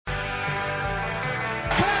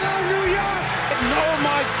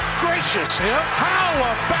gracious. Yep. How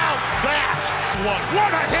about that? What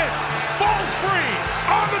a hit. Ball's free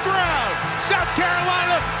on the ground. South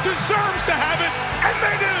Carolina deserves to have it, and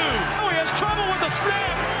they do. Oh, he has trouble with the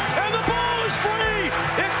snap, and the ball is free.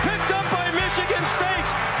 It's picked up by Michigan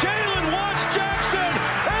State's Jalen Watts Jackson,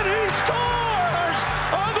 and he scores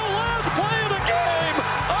on the last play of the game.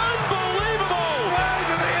 Unbelievable. Way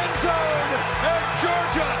to the end zone, and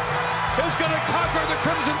Georgia is going to conquer the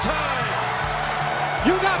Crimson Tide.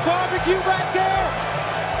 You got barbecue back there,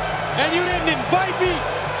 and you didn't invite me.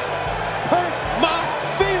 Hurt my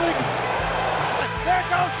feelings. There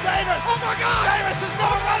goes Davis. Oh, my God. Davis is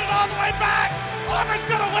going to run it all the way back. Auburn's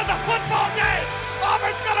going to win the football game.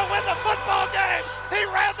 Auburn's going to win the football game. He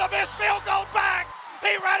ran the missed field goal back.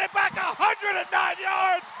 He ran it back 109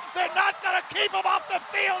 yards. They're not going to keep him off the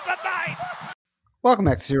field tonight. Welcome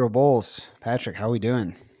back to Zero Bowls. Patrick, how we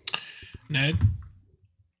doing? Ned,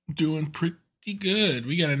 doing pretty good.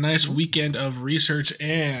 We got a nice weekend of research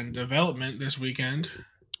and development this weekend.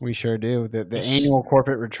 We sure do. The annual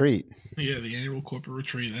corporate retreat. Yeah, the annual corporate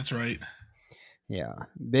retreat. That's right. Yeah.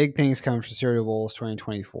 Big things coming for Cereal Bowls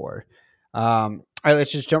 2024. All right,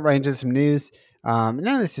 let's just jump right into some news. None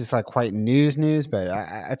of this is like quite news, but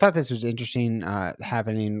I thought this was interesting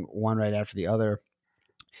happening one right after the other.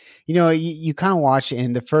 You know, you kind of watch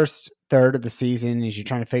in the first third of the season as you're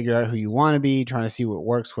trying to figure out who you want to be, trying to see what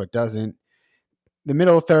works, what doesn't. The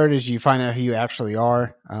middle third is you find out who you actually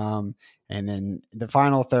are. And then the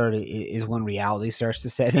final third is when reality starts to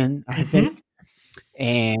set in, I think.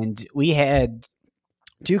 And we had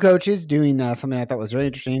two coaches doing something I thought was really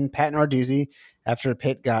interesting. Pat Narduzzi, after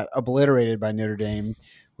Pitt got obliterated by Notre Dame,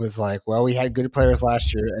 was like, well, we had good players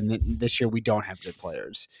last year, and this year we don't have good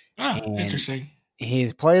players. Oh, and interesting.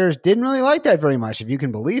 His players didn't really like that very much, if you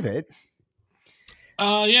can believe it.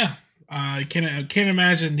 Yeah. I can't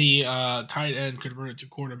imagine the tight end converted to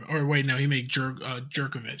quarterback. Or wait, no, he made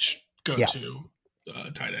Jerkovich go to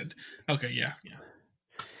tight end. Okay, yeah.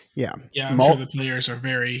 I'm sure the players are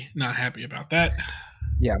very not happy about that.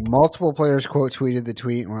 Yeah, multiple players quote tweeted the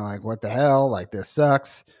tweet and were like, what the hell? Like, this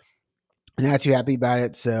sucks. Not too happy about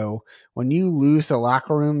it. So when you lose the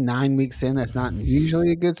locker room 9 weeks in, that's not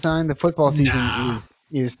usually a good sign. The football season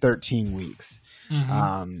is 13 weeks.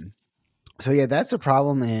 So yeah, that's a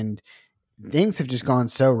problem. And things have just gone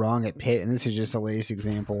so wrong at Pitt. And this is just the latest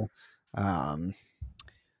example.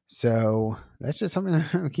 So that's just something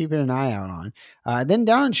I'm keeping an eye out on. Then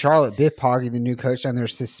down in Charlotte, Biff Poggi, the new coach down there,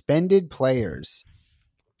 suspended players.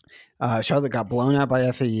 Charlotte got blown out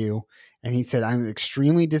by FAU, and he said, I'm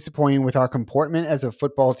extremely disappointed with our comportment as a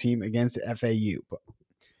football team against FAU.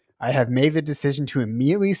 I have made the decision to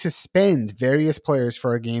immediately suspend various players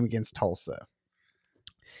for a game against Tulsa.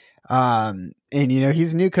 And, you know,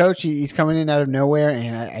 he's a new coach. He's coming in out of nowhere,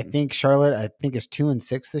 and I think Charlotte, is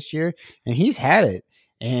 2-6 this year, and he's had it.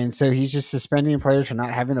 And so he's just suspending players for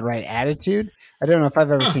not having the right attitude. I don't know if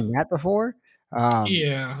I've ever seen that before.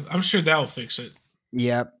 Yeah, I'm sure that'll fix it.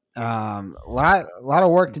 Yep. A lot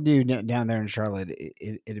of work to do down there in Charlotte,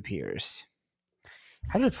 it appears.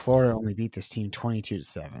 How did Florida only beat this team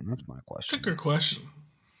 22-7? That's my question. That's a good question.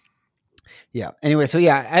 Yeah. Anyway, so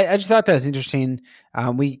yeah, I just thought that was interesting.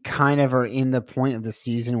 We kind of are in the point of the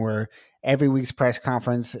season where every week's press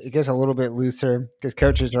conference, it gets a little bit looser because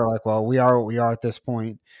coaches are like, well, we are what we are at this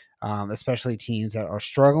point, especially teams that are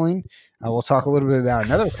struggling. We'll talk a little bit about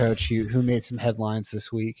another coach who made some headlines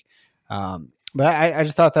this week. But I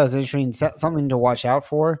just thought that was interesting, something to watch out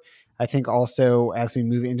for. I think also as we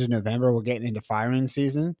move into November, we're getting into firing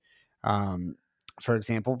season. For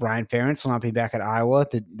example, Brian Ferentz will not be back at Iowa.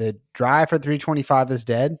 The drive for 325 is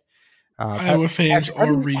dead. Iowa fans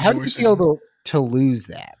are rejoicing. How do you feel to lose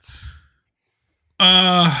that?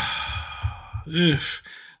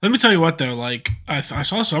 Let me tell you what, though. Like I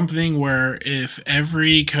saw something where if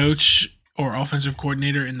every coach or offensive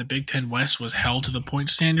coordinator in the Big Ten West was held to the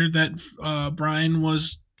point standard that Brian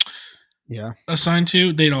was assigned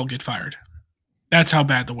to, they'd all get fired. That's how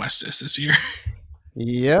bad the West is this year.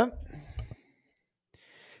 Yep.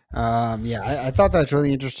 I thought that's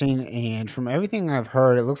really interesting. And from everything I've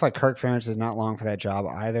heard, it looks like Kirk Ferentz is not long for that job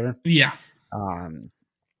either. Yeah.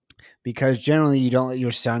 Because generally you don't let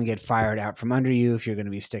your son get fired out from under you if you're going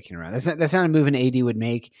to be sticking around. That's not a move an AD would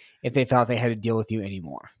make if they thought they had to deal with you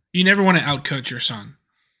anymore. You never want to outcoach your son.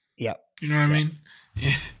 Yep. You know what I mean?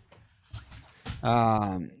 Yeah.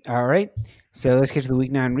 All right. So let's get to the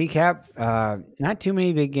week 9 recap. Not too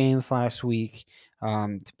many big games last week.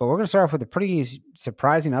 But we're going to start off with a pretty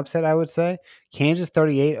surprising upset, I would say. Kansas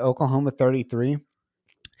 38, Oklahoma 33.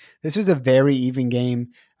 This was a very even game.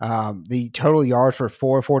 The total yards were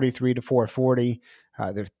 443 to 440.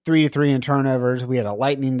 They're 3-3 in turnovers. We had a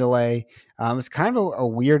lightning delay. It's kind of a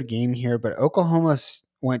weird game here, but Oklahoma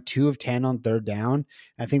went 2 of 10 on third down.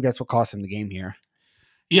 I think that's what cost them the game here.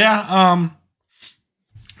 Yeah.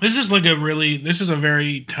 This is a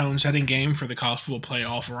very tone setting game for the college football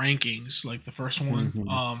playoff rankings. Like the first one,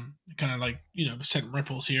 kind of like, setting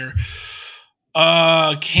ripples here.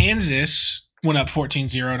 Kansas went up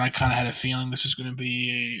 14-0, and I kind of had a feeling this was going to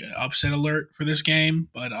be an upset alert for this game.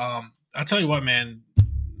 But I'll tell you what, man,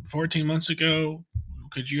 14 months ago,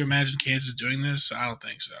 could you imagine Kansas doing this? I don't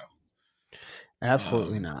think so.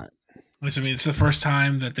 Absolutely not. I mean, it's the first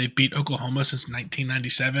time that they've beat Oklahoma since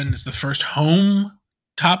 1997. It's the first home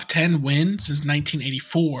top 10 win since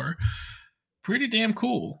 1984. Pretty damn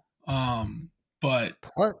cool. But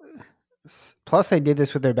plus they did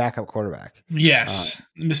this with their backup quarterback. Yes,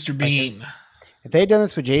 Mr. Bean. If they had done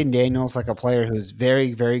this with Jaden Daniels, like a player who's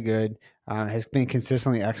very, very good, has been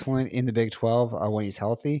consistently excellent in the Big 12 when he's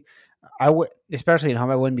healthy, I would, especially at home,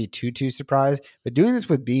 I wouldn't be too surprised. But doing this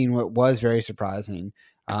with Bean was very surprising.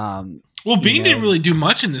 Bean didn't really do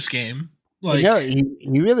much in this game. Like, he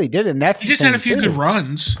really did, and he just had a few good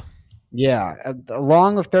runs. Yeah, a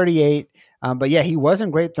long of 38. But yeah, he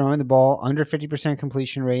wasn't great throwing the ball, under 50%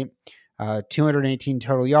 completion rate, 218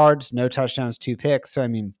 total yards, no touchdowns, 2 picks. So I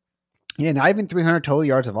mean, not even 300 total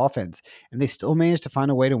yards of offense, and they still managed to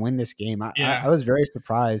find a way to win this game. I was very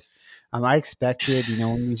surprised. I expected,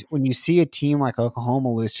 when you see a team like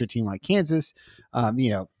Oklahoma lose to a team like Kansas, a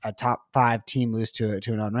top 5 team lose to an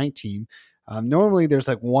unranked team. Normally, there's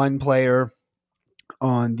like one player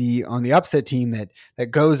on the upset team that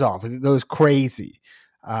goes off, it goes crazy,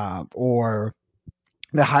 or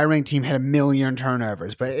the high ranked team had 1 million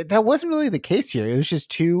turnovers, but that wasn't really the case here. It was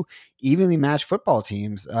just 2 evenly matched football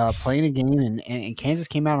teams playing a game, and Kansas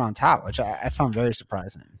came out on top, which I found very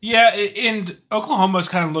surprising. Yeah, and Oklahoma's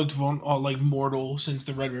kind of looked like mortal since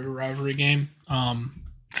the Red River rivalry game.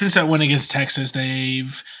 Since that win against Texas, they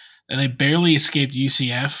barely escaped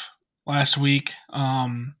UCF last week,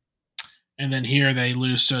 and then here they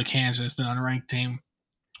lose to Kansas, the unranked team,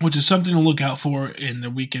 which is something to look out for in the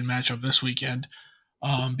weekend matchup this weekend.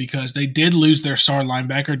 Because they did lose their star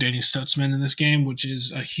linebacker, Danny Stutzman, in this game, which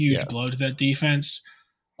is a huge blow to that defense.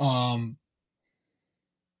 But,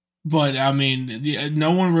 I mean, no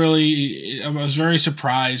one really – I was very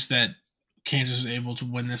surprised that Kansas was able to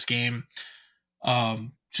win this game.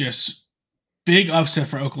 Just big upset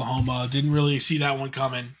for Oklahoma. Didn't really see that one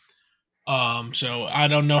coming. So I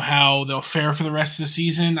don't know how they'll fare for the rest of the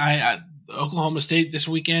season. Oklahoma State this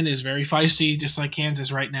weekend is very feisty, just like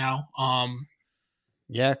Kansas right now.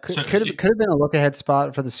 Yeah, could have been a look ahead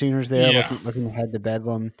spot for the Sooners there, looking ahead to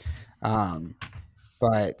Bedlam.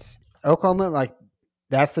 But Oklahoma, like,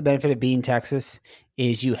 that's the benefit of being Texas,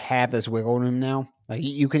 is you have this wiggle room now. Like,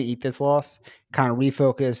 you can eat this loss, kind of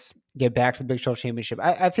refocus, get back to the Big 12 championship.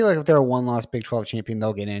 I feel like if they're a 1-loss Big 12 champion,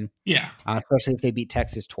 they'll get in. Yeah, especially if they beat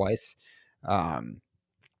Texas twice.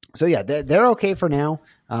 So yeah, they're okay for now.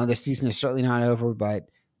 The season is certainly not over, but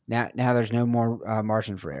now there's no more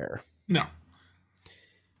margin for error. No.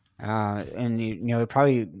 And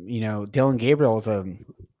probably Dylan Gabriel was a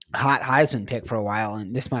hot Heisman pick for a while,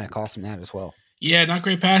 and this might have cost him that as well. Yeah, not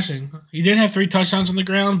great passing. He did have 3 touchdowns on the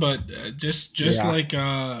ground, but just like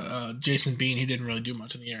Jason Bean, he didn't really do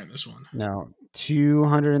much in the air in this one. No,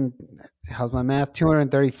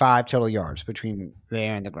 235 total yards between the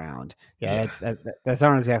air and the ground. Yeah. That's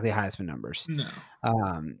not exactly Heisman numbers. No.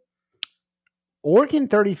 Oregon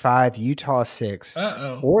 35, Utah 6.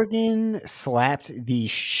 Oregon slapped the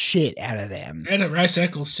shit out of them. And at Rice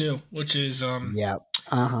Eccles too, which is Yep.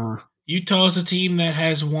 Utah is a team that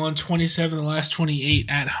has won 27 of the last 28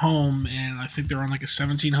 at home, and I think they're on like a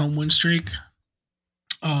 17 home win streak.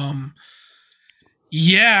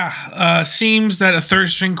 Seems that a third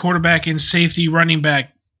string quarterback and safety running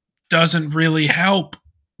back doesn't really help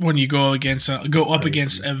when you go up against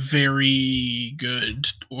a very good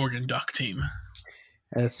Oregon Duck team.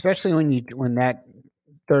 Especially when that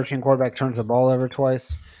third string quarterback turns the ball over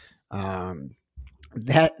twice.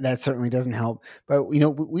 That certainly doesn't help. But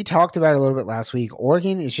we talked about it a little bit last week.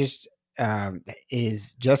 Oregon is just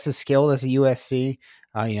as skilled as the USC.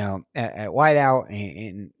 At wideout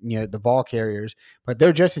and the ball carriers, but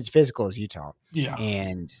they're just as physical as Utah. Yeah,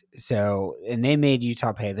 and they made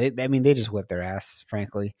Utah pay. They just whipped their ass,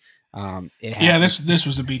 frankly. This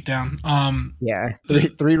was a beatdown.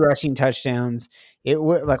 Three rushing touchdowns. It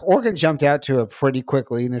was like Oregon jumped out to it pretty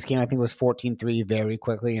quickly in this game. I think it was 14-3 very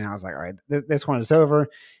quickly, and I was like, all right, this one is over.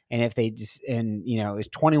 And if they it was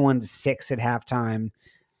 21-6 at halftime,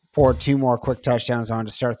 for 2 more quick touchdowns on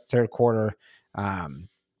to start the third quarter.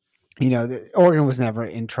 Oregon was never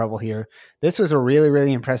in trouble here. This was a really,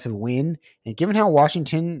 really impressive win. And given how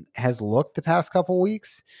Washington has looked the past couple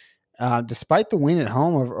weeks, despite the win at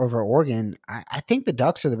home over Oregon, I think the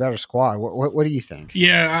Ducks are the better squad. What do you think?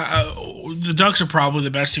 Yeah, the Ducks are probably the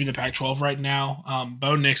best team in the Pac-12 right now.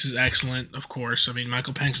 Bo Nix is excellent, of course. I mean,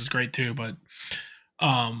 Michael Penix is great too, but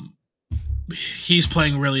he's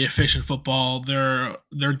playing really efficient football. Their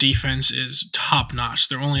defense is top notch.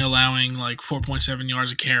 They're only allowing like 4.7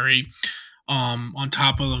 yards a carry. On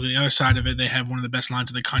top of the other side of it, they have one of the best lines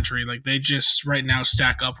in the country. Like they just right now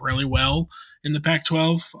stack up really well in the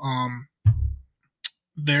Pac-12. I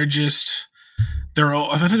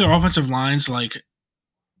think their offensive line's like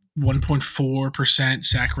 1.4%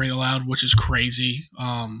 sack rate allowed, which is crazy.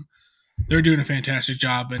 They're doing a fantastic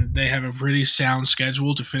job, and they have a pretty sound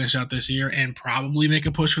schedule to finish out this year and probably make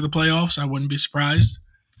a push for the playoffs. I wouldn't be surprised.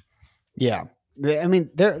 Yeah, I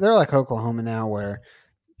mean they're like Oklahoma now, where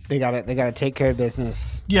they got to take care of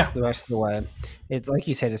business. Yeah, the rest of the way. It's like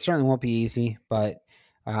you said, it certainly won't be easy, but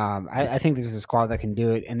I think this is a squad that can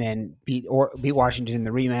do it, and then beat Washington in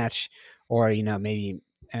the rematch, or maybe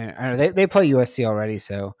they play USC already,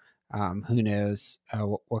 so who knows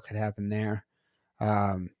what could happen there.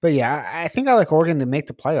 But yeah, I think I like Oregon to make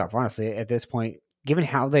the playoff, honestly, at this point, given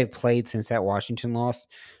how they've played since that Washington loss.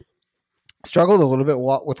 Struggled a little bit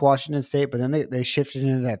with Washington State, but then they shifted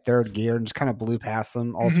into that third gear and just kind of blew past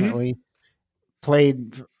them ultimately.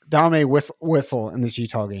 Dominated whistle in this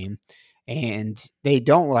Utah game. And they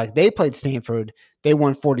played Stanford. They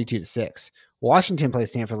won 42-6. Washington played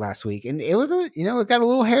Stanford last week, and it was it got a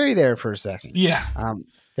little hairy there for a second. Yeah.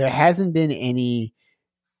 There hasn't been any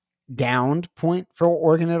downed point for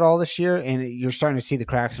Oregon at all this year, and you're starting to see the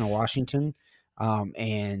cracks in Washington.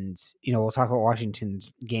 And we'll talk about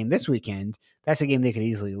Washington's game this weekend. That's a game they could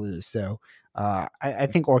easily lose. So I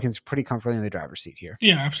think Oregon's pretty comfortably in the driver's seat here.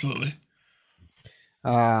 Yeah, absolutely.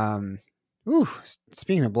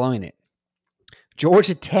 Speaking of blowing it,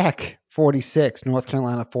 Georgia Tech 46, North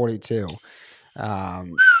Carolina 42.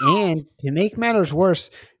 And to make matters worse,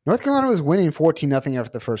 North Carolina was winning 14-0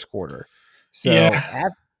 after the first quarter. So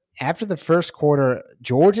after the first quarter,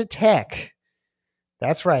 Georgia Tech.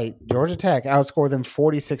 That's right. Georgia Tech outscored them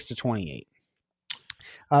 46-28.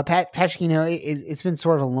 Patrick, it's been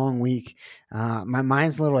sort of a long week. My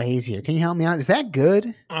mind's a little hazy here. Can you help me out? Is that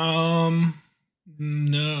good? No.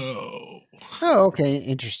 Oh, okay.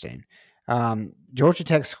 Interesting. Georgia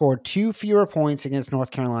Tech scored 2 fewer points against North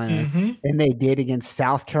Carolina than they did against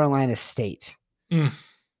South Carolina State.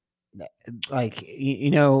 Like,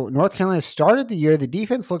 North Carolina started the year. The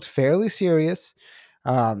defense looked fairly serious.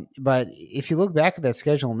 But if you look back at that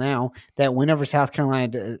schedule now, that win over South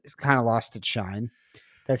Carolina kind of lost its shine.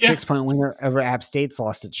 That 6-point win over App State's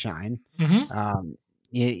lost its shine.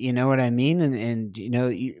 You know what I mean? And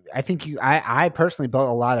I think I personally built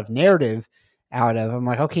a lot of narrative out of. I'm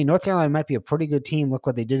like, okay, North Carolina might be a pretty good team. Look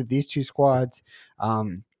what they did to these two squads out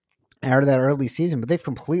of that early season, but they've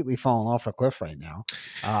completely fallen off the cliff right now.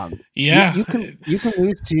 You can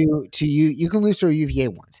lose you can lose to a UVA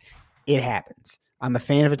once. It happens. I'm a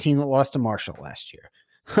fan of a team that lost to Marshall last year.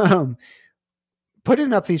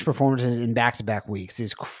 Putting up these performances in back-to-back weeks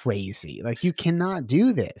is crazy. Like, you cannot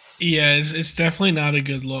do this. Yeah, it's definitely not a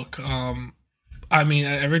good look. I mean,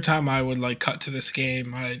 every time I would cut to this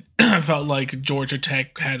game, I felt like Georgia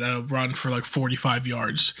Tech had a run for 45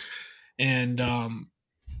 yards, and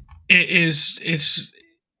it's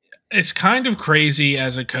kind of crazy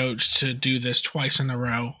as a coach to do this twice in a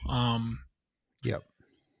row. Yep.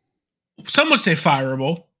 Some would say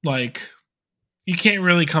fireable. You can't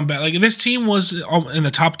really come back. This team was in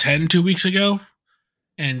the top 10 2 weeks ago,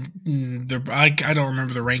 and I don't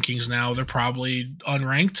remember the rankings now. They're probably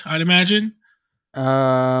unranked, I'd imagine.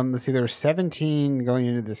 Let's see. There were 17 going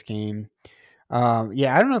into this game. I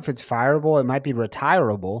don't know if it's fireable. It might be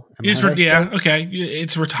retirable. Okay.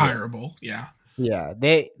 It's retirable. Yeah. Yeah.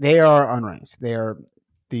 They are unranked. They are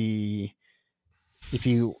if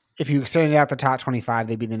you extended out the top 25,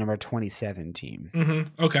 they'd be the number 27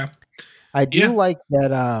 team. Okay. I do like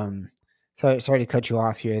that. Sorry to cut you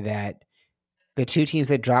off here. That the two teams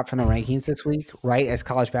that dropped from the rankings this week, right as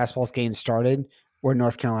college basketball's game started, were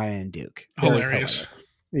North Carolina and Duke. Hilarious.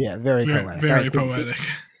 Yeah, very poetic. Very poetic.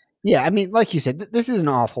 Yeah, I mean, like you said, this is an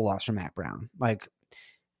awful loss for Mac Brown.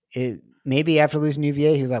 Maybe after losing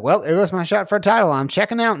UVA, he was like, "Well, there goes my shot for a title. I'm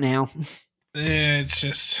checking out now." It's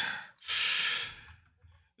just.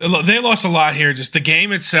 They lost a lot here. Just the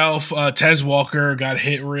game itself, Tez Walker got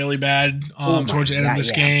hit really bad towards the end of this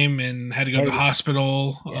game and had to go to the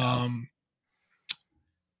hospital. Yeah.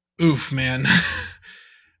 Oof, man.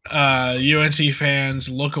 UNC fans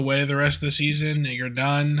look away the rest of the season. You're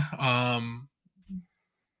done.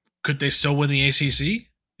 Could they still win the ACC?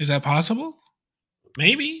 Is that possible?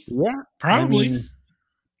 Maybe. Yeah, Probably. I mean,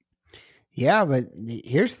 yeah, but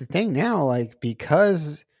here's the thing now, like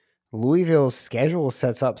because Louisville's schedule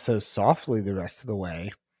sets up so softly the rest of the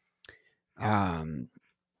way,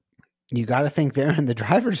 you got to think they're in the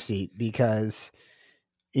driver's seat because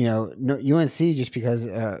UNC just because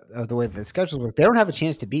of the way that the schedules work, they don't have a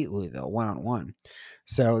chance to beat Louisville 1-on-1.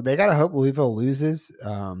 So they got to hope Louisville loses.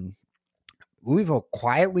 Louisville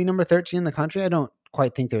quietly number 13 in the country. I don't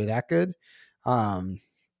quite think they're that good.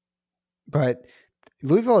 But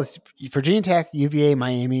Louisville is Virginia Tech, UVA,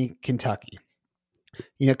 Miami, Kentucky.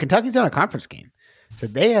 Kentucky's on a conference game. So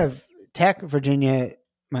they have Tech, Virginia,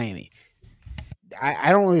 Miami.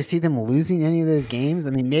 I don't really see them losing any of those games. I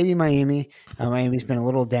mean, maybe Miami. Miami's been a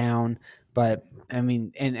little down, but I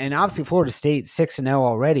mean, and obviously Florida State 6-0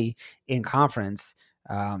 already in conference.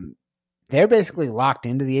 They're basically locked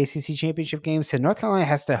into the ACC championship game. So North Carolina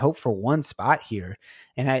has to hope for one spot here,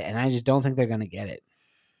 and I just don't think they're going to get it.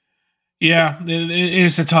 Yeah,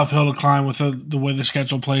 it's a tough hill to climb with the way the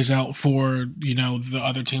schedule plays out for the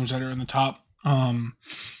other teams that are in the top. I'd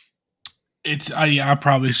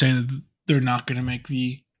probably say that they're not going to make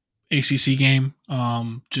the ACC game,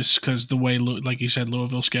 just because the way, like you said,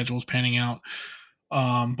 Louisville schedule is panning out.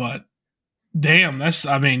 But damn,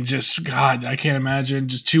 just God, I can't imagine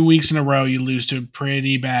just 2 weeks in a row you lose to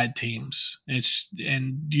pretty bad teams.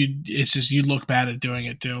 You look bad at doing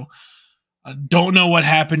it too. I don't know what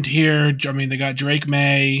happened here. I mean, they got Drake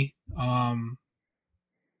May.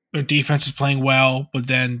 Their defense is playing well, but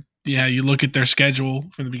then you look at their schedule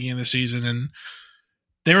from the beginning of the season and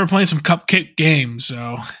they were playing some cupcake games,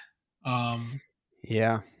 so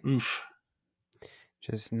oof.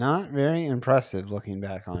 Just not very impressive looking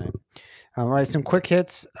back on it. All right, some quick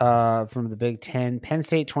hits from the Big Ten. Penn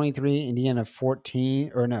State 23, Indiana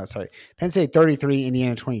 14, Penn State 33,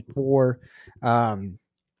 Indiana 24.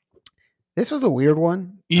 This was a weird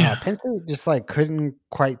one. Yeah. Penn State just couldn't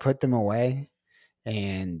quite put them away,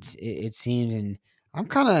 and it seemed. And I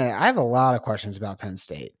have a lot of questions about Penn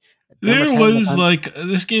State.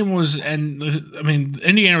 This game was, and I mean,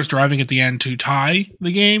 Indiana was driving at the end to tie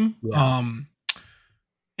the game. Yeah.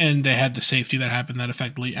 And they had the safety that happened that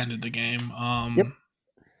effectively ended the game. Yep.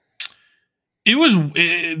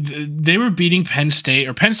 They were beating Penn State,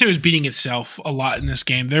 or Penn State was beating itself a lot in this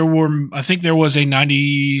game. I think there was a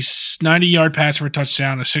 90-yard pass for a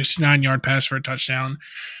touchdown, a 69-yard pass for a touchdown,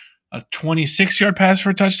 a 26-yard pass for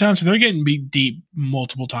a touchdown. So they're getting beat deep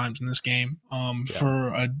multiple times in this game for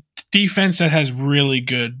a defense that has a really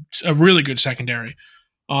good secondary,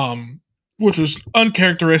 which was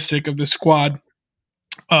uncharacteristic of the squad.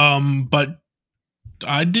 But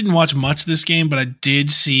I didn't watch much of this game, but I did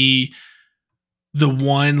see the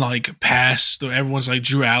one pass that everyone's like,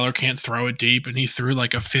 Drew Aller can't throw it deep, and he threw a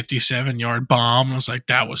 57-yard bomb. And I was like,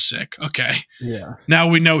 that was sick. Okay. Yeah. Now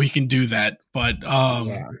we know he can do that. But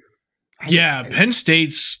Penn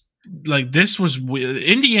State's this was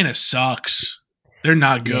Indiana sucks. They're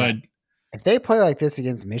not good. Yeah. If they play like this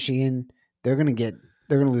against Michigan, they're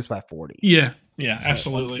gonna lose by 40. Yeah. Yeah,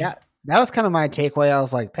 absolutely. That was kind of my takeaway. I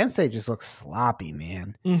was like, Penn State just looks sloppy,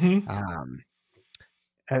 man. Mm-hmm.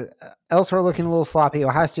 Elsewhere looking a little sloppy.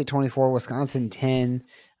 Ohio State 24, Wisconsin 10.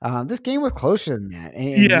 This game was closer than that.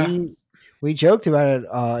 And we joked about it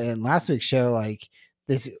in last week's show.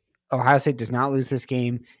 This Ohio State does not lose this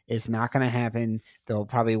game. It's not going to happen. They'll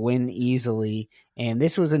probably win easily. And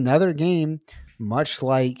this was another game, much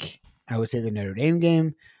like I would say the Notre Dame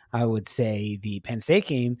game. I would say the Penn State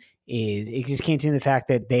game it just came to the fact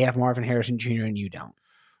that they have Marvin Harrison Jr. and you don't.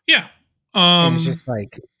 Yeah. And it's just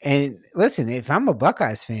and listen, if I'm a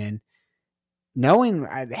Buckeyes fan,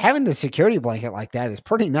 having the security blanket like that is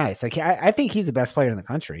pretty nice. I think he's the best player in the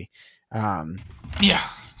country. Yeah.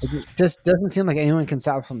 It just doesn't seem like anyone can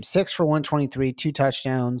stop him. 6 for 123, 2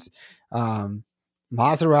 touchdowns.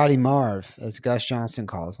 Maserati Marv, as Gus Johnson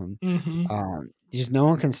calls him. Mm-hmm. Just no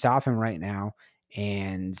one can stop him right now.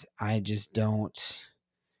 And I just don't.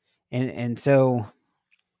 And so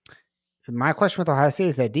my question with Ohio State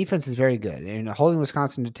is that defense is very good. And holding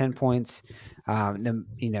Wisconsin to 10 points, no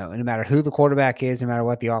matter who the quarterback is, no matter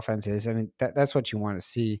what the offense is, I mean, that's what you want to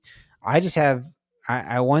see.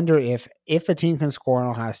 I wonder if a team can score on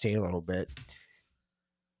Ohio State a little bit,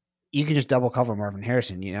 you can just double cover Marvin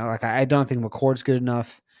Harrison. I don't think McCord's good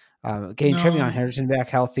enough. Getting Trevion Henderson back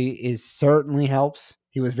healthy certainly helps.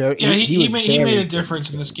 He was very he made a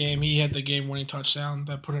difference in this game. He had the game-winning touchdown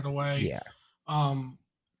that put it away. Yeah.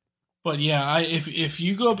 But yeah, if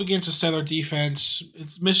you go up against a stellar defense,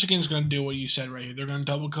 Michigan's going to do what you said right here. They're going to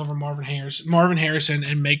double cover Marvin Harrison,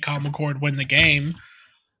 and make Kyle McCord win the game.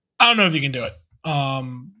 I don't know if you can do it.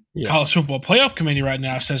 College Football Playoff Committee right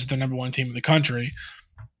now says they're number one team in the country.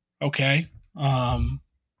 Okay,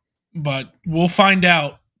 but we'll find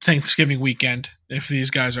out Thanksgiving weekend if these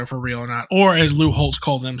guys are for real or not, or as Lou Holtz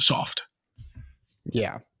called them, soft.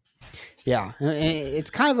 Yeah.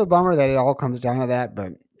 It's kind of a bummer that it all comes down to that,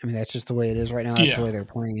 but I mean that's just the way it is right now. That's the way they're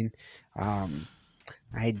playing.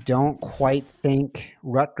 I don't quite think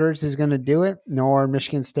Rutgers is going to do it, nor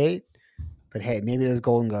Michigan State. But hey, maybe those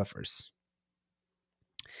Golden Gophers.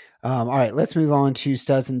 All right, let's move on to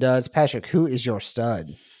studs and duds. Patrick, who is your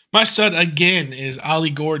stud? My stud, again, is Ollie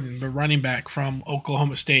Gordon, the running back from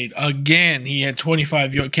Oklahoma State. Again, he had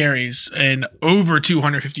 25 carries and over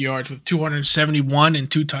 250 yards with 271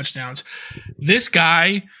 and 2 touchdowns. This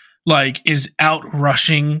guy, is out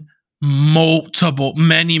rushing many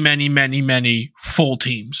full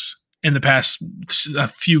teams in the past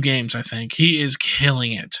few games, I think. He is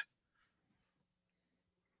killing it.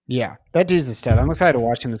 Yeah, that dude's a stud. I'm excited to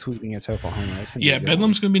watch him this week against Oklahoma.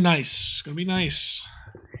 Bedlam's going to be nice. It's going to be nice.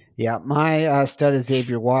 Yeah, my stud is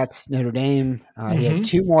Xavier Watts, Notre Dame. He had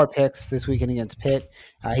 2 more picks this weekend against Pitt.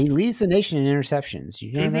 He leads the nation in interceptions.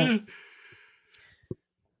 You know that?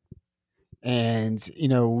 And,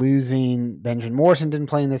 losing Benjamin Morrison didn't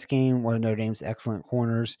play in this game, one of Notre Dame's excellent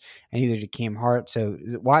corners, and neither did Cam Hart. So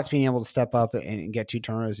Watts being able to step up and get 2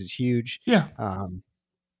 turnovers is huge. Yeah.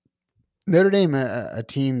 Notre Dame, a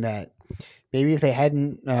team that maybe if they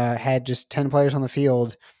hadn't had just 10 players on the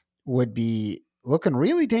field, would be looking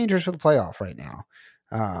really dangerous for the playoff right now.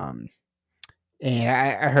 And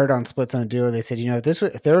I heard on Split Zone Duo, they said,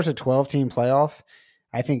 if there was a 12-team playoff,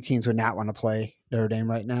 I think teams would not want to play Notre Dame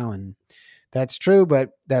right now. And that's true, but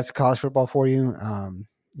that's college football for you.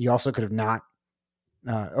 You also could have not,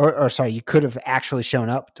 you could have actually shown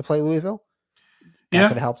up to play Louisville. That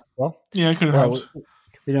could have helped as well. Yeah, it could have helped.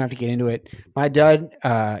 We don't have to get into it. My dud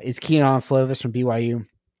is Keenan Slovis from BYU.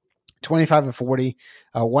 25 of 40,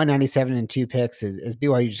 197 and 2 picks as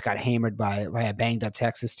BYU just got hammered by a banged up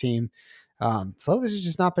Texas team. Slovis has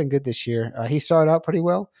just not been good this year. He started out pretty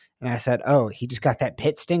well, and I said, he just got that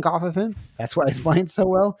Pitt stink off of him. That's why he's playing so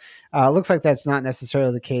well. Looks like that's not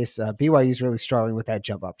necessarily the case. BYU's really struggling with that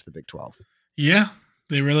jump up to the Big 12. Yeah,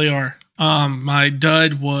 they really are. My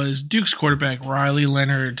dud was Duke's quarterback, Riley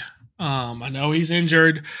Leonard. I know he's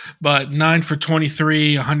injured, but 9 for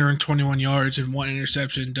 23, 121 yards, and 1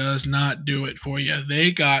 interception does not do it for you.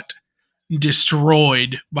 They got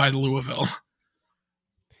destroyed by Louisville.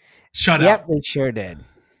 Shut up. Yep, they sure did.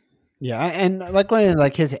 Yeah, and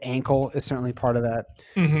his ankle is certainly part of that.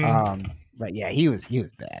 But yeah, he was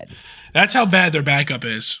bad. That's how bad their backup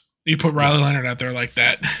is. You put Riley Leonard out there like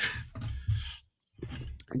that.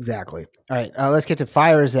 Exactly. All right, let's get to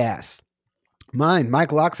fire his ass. Mine,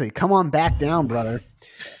 Mike Loxley. Come on back down, brother.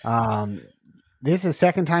 This is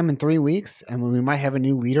second time in 3 weeks, and we might have a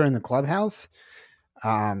new leader in the clubhouse.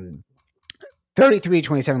 33-27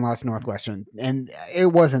 loss to Northwestern, and it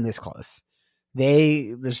wasn't this close.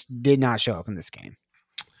 They just did not show up in this game,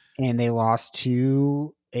 and they lost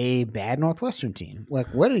to a bad Northwestern team.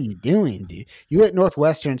 What are you doing, dude? You let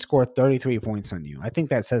Northwestern score 33 points on you. I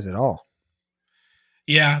think that says it all.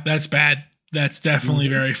 Yeah, that's bad. That's definitely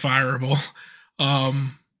very fireable.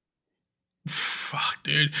 Fuck,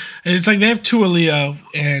 dude. It's like they have Tualeo,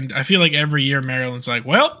 and I feel like every year Maryland's like,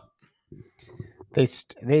 well, they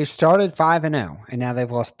started 5-0, and now they've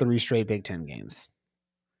lost 3 straight Big Ten games.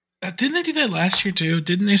 Didn't they do that last year too?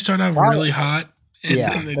 Didn't they start out really hot and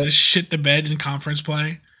then they just shit the bed in conference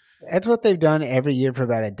play? That's what they've done every year for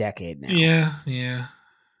about a decade now. Yeah.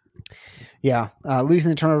 Losing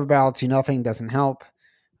the turnover battle 2-0 doesn't help.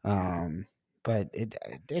 But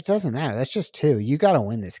it doesn't matter. That's just 2. You got to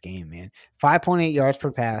win this game, man. 5.8 yards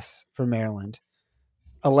per pass for Maryland,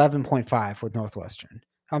 11.5 with Northwestern.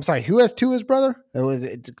 I'm sorry, who has 2 as brother?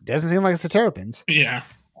 It doesn't seem like it's the Terrapins. Yeah.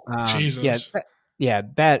 Jesus. Yeah,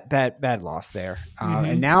 bad loss there.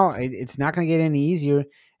 And now it's not going to get any easier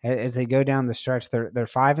as they go down the stretch. They're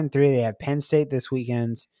 5-3. They have Penn State this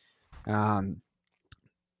weekend.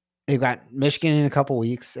 They've got Michigan in a couple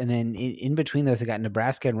weeks, and then in between those, they got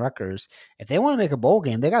Nebraska and Rutgers. If they want to make a bowl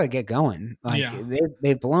game, they got to get going.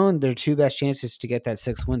 They've blown their 2 best chances to get that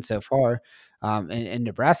 6th win so far. And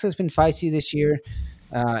Nebraska's been feisty this year,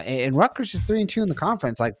 and Rutgers is 3-2 in the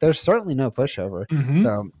conference. There's certainly no pushover.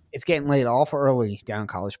 So it's getting laid awful early down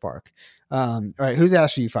College Park. All right, who's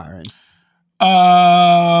after you firing?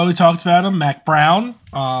 We talked about him, Mac Brown.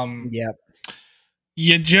 Yep.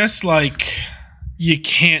 You just You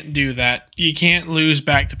can't do that. You can't lose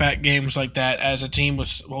back-to-back games like that as a team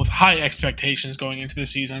with high expectations going into the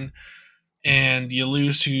season, and you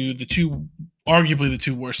lose to arguably the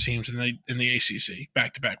two worst teams in the ACC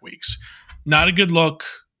back-to-back weeks. Not a good look.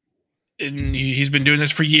 And he's been doing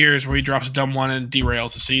this for years, where he drops a dumb one and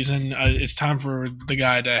derails the season. It's time for the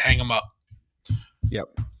guy to hang him up.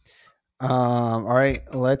 Yep. All right,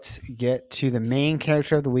 let's get to the main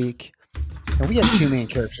character of the week. And we have two main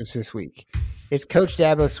characters this week. It's Coach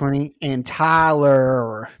Dabo Swinney and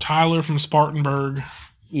Tyler. Tyler from Spartanburg.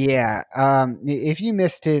 Yeah. If you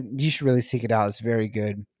missed it, you should really seek it out. It's very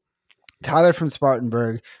good. Tyler from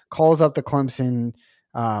Spartanburg calls up the Clemson,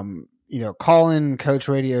 call-in coach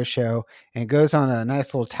radio show and goes on a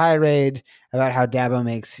nice little tirade about how Dabo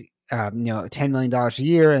makes, $10 million a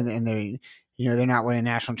year and they're not winning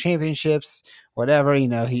national championships, whatever.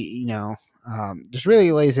 Just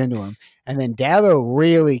really lays into him. And then Dabo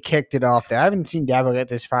really kicked it off there. I haven't seen Dabo get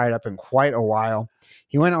this fired up in quite a while.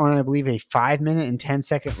 He went on, I believe, a 5-minute and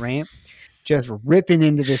 10-second rant, just ripping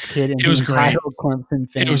into this kid and the entire Clemson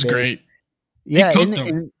fan. It was great. Yeah,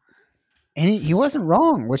 and he wasn't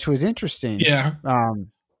wrong, which was interesting. Yeah.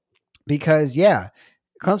 Because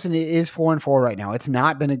Clemson is 4-4 right now. It's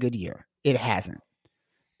not been a good year. It hasn't.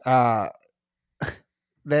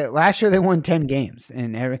 Last year they won 10 games,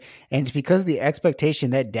 and it's because of the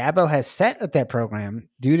expectation that Dabo has set at that program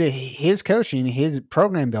due to his coaching, his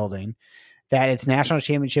program building, that it's national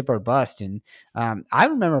championship or bust. And I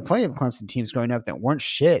remember plenty of Clemson teams growing up that weren't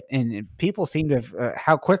shit, and people seem to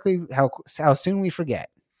have how soon we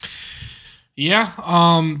forget. Yeah.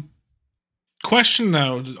 Question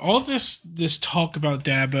though, all this talk about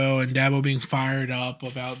Dabo and Dabo being fired up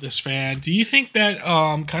about this fan, do you think that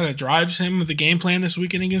kind of drives him with the game plan this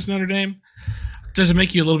weekend against Notre Dame? Does it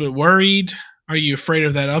make you a little bit worried? Are you afraid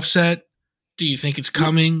of that upset? Do you think it's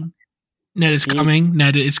coming? Ned, it's coming.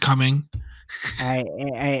 Ned, it's coming. I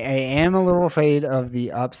am a little afraid of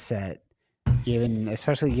the upset,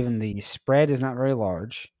 especially given the spread is not very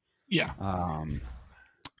large. Yeah.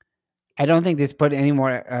 I don't think this put any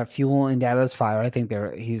more fuel in Dabo's fire. I think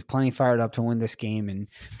he's plenty fired up to win this game, and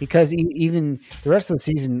because even the rest of the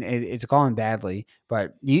season it's gone badly.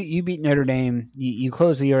 But you beat Notre Dame, you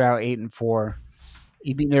close the year out 8-4.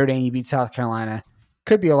 You beat Notre Dame, you beat South Carolina.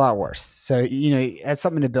 Could be a lot worse. So that's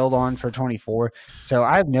something to build on for 24. So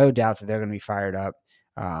I have no doubt that they're going to be fired up,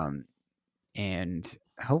 and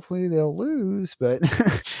hopefully they'll lose. But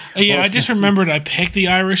I just remembered I picked the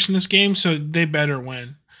Irish in this game, so they better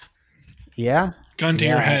win. Yeah. Gun to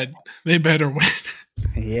your head. They better win.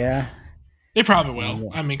 Yeah. They probably will.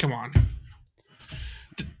 I mean, come on.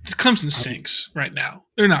 Clemson stinks right now.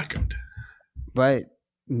 They're not good. But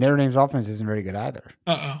Notre Dame's offense isn't very good either.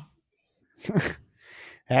 Uh-oh.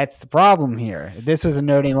 That's the problem here. If this was a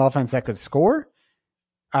Notre Dame offense that could score,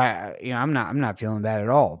 I'm not feeling bad at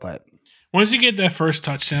all. But once you get that first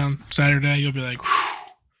touchdown Saturday, you'll be like,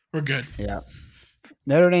 we're good. Yeah.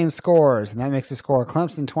 Notre Dame scores, and that makes the score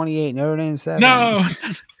Clemson 28, Notre Dame 7. No.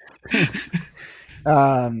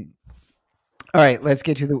 All right, let's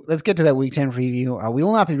get to that Week 10 preview. We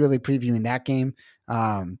will not be really previewing that game.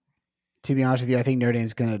 To be honest with you, I think Notre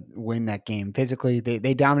Dame's going to win that game physically.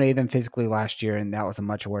 They dominated them physically last year, and that was a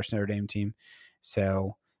much worse Notre Dame team.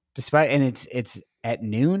 So, it's at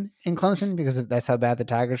noon in Clemson because that's how bad the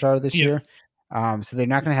Tigers are this year. So they're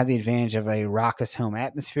not going to have the advantage of a raucous home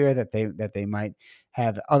atmosphere that they might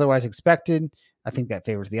have otherwise expected. I think that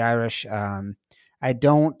favors the Irish. I've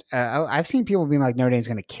seen people being like Notre Dame's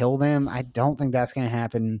going to kill them. I don't think that's going to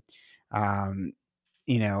happen.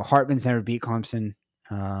 Hartman's never beat Clemson.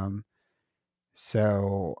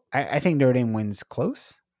 So I think Notre Dame wins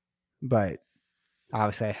close, but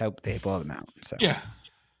obviously I hope they blow them out. So yeah.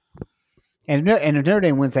 And if Notre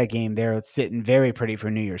Dame wins that game, they're sitting very pretty for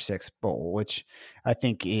New Year's Six Bowl, which I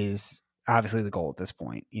think is obviously the goal at this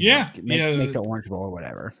point. Make the Orange Bowl or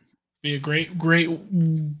whatever. Be a great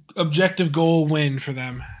objective goal win for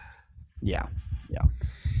them. Yeah.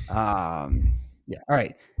 All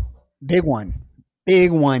right. Big one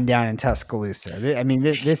down in Tuscaloosa. I mean,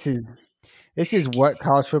 this is what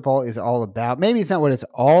college football is all about. Maybe it's not what it's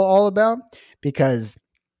all about, because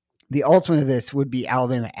the ultimate of this would be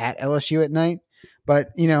Alabama at LSU at night,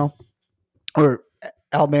 or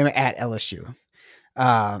Alabama at LSU.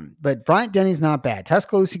 But Bryant Denny's not bad.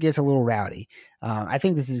 Tuscaloosa gets a little rowdy. I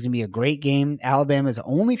think this is going to be a great game. Alabama is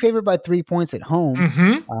only favored by 3 points at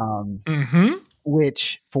home,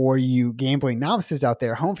 which for you gambling novices out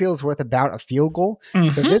there, home field is worth about a field goal. So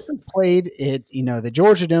if this was played at the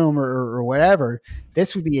Georgia Dome or whatever,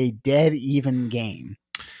 this would be a dead even game.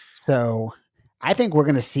 So I think we're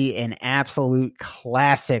going to see an absolute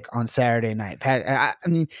classic on Saturday night. Pat, I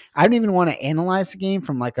mean, I don't even want to analyze the game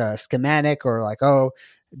from like a schematic or like, oh,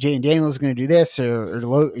 Jaden Daniels is going to do this or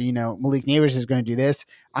Malik Neighbors is going to do this.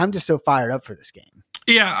 I'm just so fired up for this game.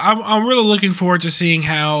 Yeah, I'm really looking forward to seeing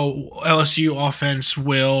how LSU offense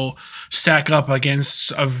will stack up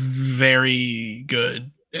against a very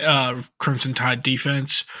good Crimson Tide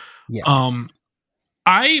defense. Yeah.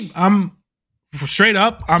 I'm straight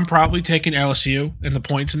up. I'm probably taking LSU in the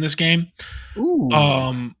points in this game. Ooh.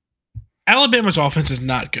 Alabama's offense is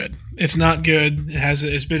not good. It's not good.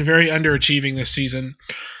 It's been very underachieving this season.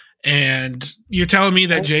 And you're telling me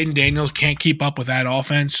that Jaden Daniels can't keep up with that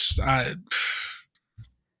offense?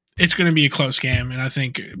 It's going to be a close game, and I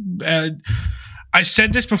think I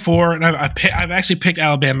said this before, and I've actually picked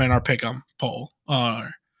Alabama in our pick'em poll.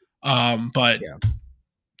 But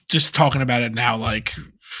just talking about it now, like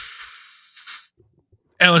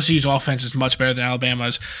LSU's offense is much better than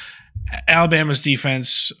Alabama's. Alabama's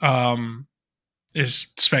defense is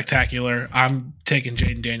spectacular. I'm taking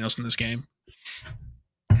Jaden Daniels in this game.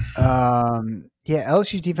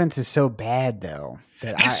 LSU defense is so bad though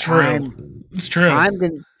that it's true. It's true.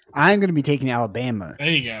 I'm going to be taking Alabama.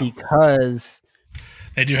 There you go. Because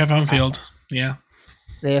they do have home field. Yeah.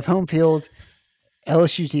 They have home field.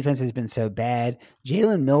 LSU's defense has been so bad.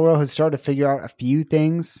 Jalen Milroe has started to figure out a few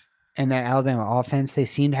things in that Alabama offense. They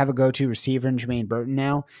seem to have a go-to receiver in Jermaine Burton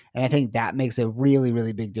now, and I think that makes a really,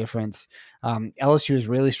 really big difference. LSU has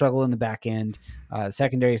really struggled in the back end. The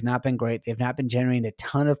secondary has not been great. They've not been generating a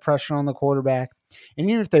ton of pressure on the quarterback. And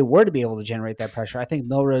even if they were to be able to generate that pressure, I think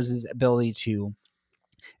Milrose's ability to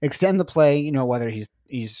extend the play, whether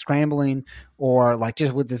he's scrambling or like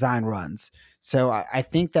just with design runs. So I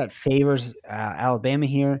think that favors Alabama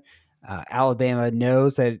here. Alabama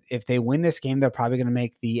knows that if they win this game, they're probably going to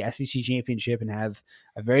make the SEC championship and have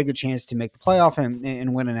a very good chance to make the playoff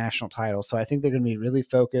and win a national title. So I think they're going to be really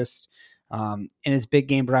focused. In his big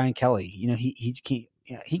game, Brian Kelly, he can't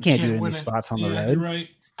do it in these spots on the road. You're right.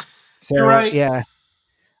 So you're right. Yeah,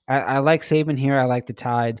 I like Saban here. I like the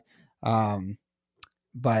Tide.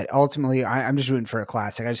 But ultimately, I'm just rooting for a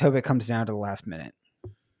classic. I just hope it comes down to the last minute.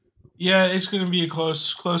 Yeah, it's going to be a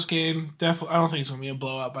close game. Definitely, I don't think it's going to be a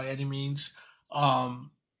blowout by any means. But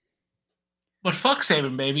fuck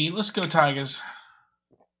Saban, baby. Let's go Tigers.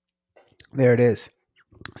 There it is.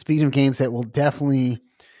 Speaking of games that will definitely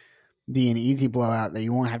be an easy blowout that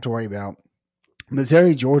you won't have to worry about,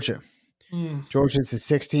 Missouri, Georgia. Georgia's a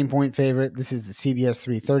 16-point favorite. This is the CBS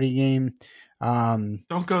 3:30 game.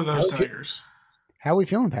 Don't go those Tigers. How are we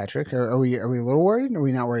feeling, Patrick? Are we a little worried, or are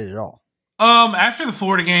we not worried at all? After the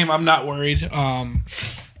Florida game, I'm not worried.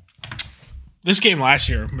 This game last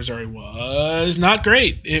year, Missouri was not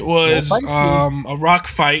great. It was a rock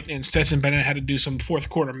fight, and Stetson Bennett had to do some fourth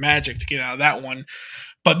quarter magic to get out of that one.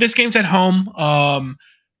 But this game's at home.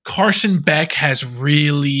 Carson Beck has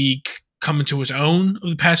really come into his own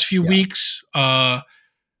over the past few weeks. The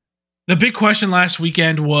big question last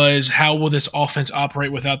weekend was, how will this offense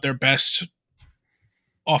operate without their best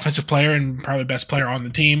offensive player and probably best player on the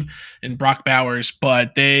team in Brock Bowers?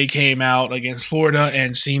 But they came out against Florida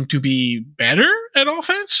and seemed to be better at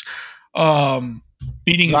offense,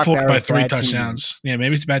 beating Brock Florida by Bowers, 3 touchdowns. Yeah,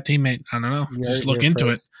 maybe it's a bad teammate. I don't know. Just look into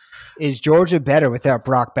it. Is Georgia better without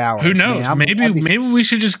Brock Bowers? Who knows? Man, maybe we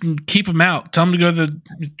should just keep him out. Tell him to go to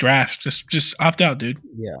the draft. Just opt out, dude.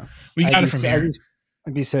 Yeah, we got it from here.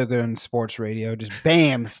 I'd be so good on sports radio. Just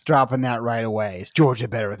bam, dropping that right away. Is Georgia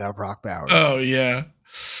better without Brock Bowers? Oh yeah.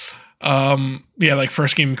 Like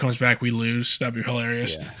first game comes back, we lose. That'd be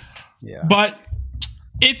hilarious. Yeah. But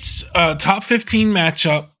it's a top 15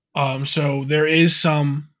 matchup. So there is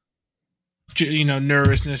some,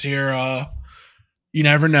 nervousness here. You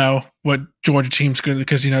never know what Georgia team's going to,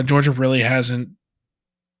 because, Georgia really hasn't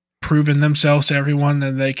proven themselves to everyone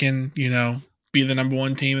that they can, be the number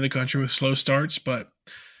one team in the country with slow starts. But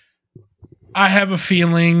I have a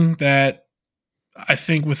feeling that I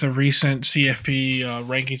think with the recent CFP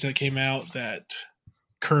rankings that came out, that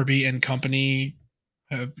Kirby and company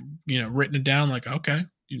have, written it down like, okay,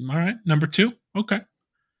 all right, number 2. Okay.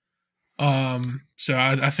 So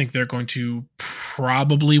I think they're going to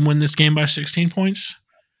probably win this game by 16 points.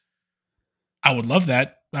 I would love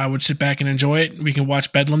that. I would sit back and enjoy it. We can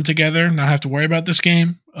watch Bedlam together, not have to worry about this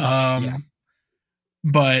game.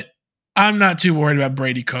 But I'm not too worried about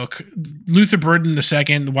Brady Cook. Luther Burden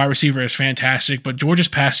II, the wide receiver, is fantastic, but Georgia's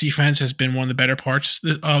pass defense has been one of the better parts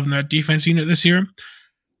of that defense unit this year.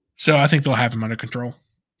 So I think they'll have him under control.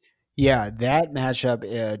 Yeah, that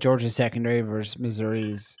matchup, Georgia's secondary versus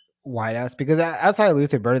Missouri's wideouts, because outside of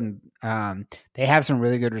Luther Burden, they have some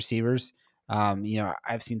really good receivers.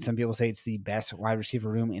 I've seen some people say it's the best wide receiver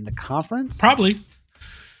room in the conference. Probably.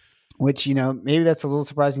 Which, maybe that's a little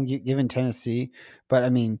surprising given Tennessee. But, I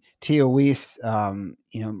mean, T.O. Weiss,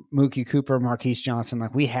 Mookie Cooper, Marquise Johnson,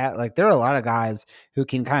 there are a lot of guys who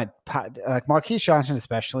can kind of – like Marquise Johnson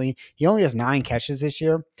especially, he only has 9 catches this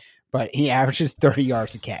year, but he averages 30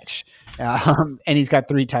 yards a catch. And he's got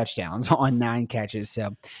 3 touchdowns on 9 catches.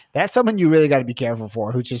 So that's someone you really got to be careful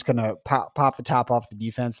for, who's just going to pop the top off the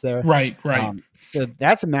defense there. Right. So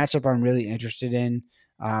that's a matchup I'm really interested in.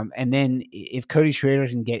 And then if Cody Schrader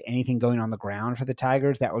can get anything going on the ground for the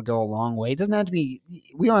Tigers, that would go a long way. It doesn't have to be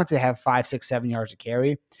 – we don't have to have 5, 6, 7 yards to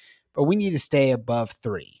carry, but we need to stay above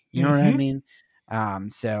 3. You know what I mean?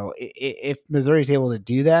 So if Missouri's able to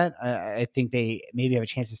do that, I think they maybe have a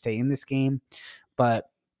chance to stay in this game. But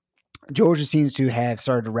Georgia seems to have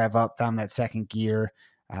started to rev up, found that second gear.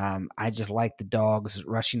 I just like the Dogs'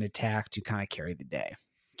 rushing attack to kind of carry the day.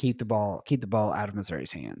 Keep the ball out of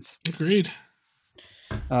Missouri's hands. Agreed.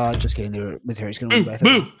 Just kidding. Missouri's going to win by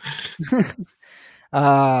 3.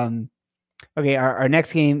 Boo. Okay, our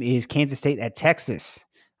next game is Kansas State at Texas.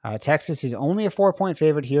 Texas is only a 4-point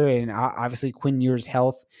favorite here, and obviously Quinn Ewers'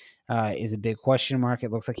 health is a big question mark.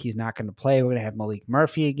 It looks like he's not going to play. We're going to have Malik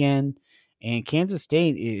Murphy again, and Kansas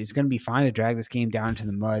State is going to be fine to drag this game down to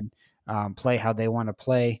the mud, play how they want to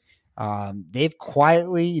play. They've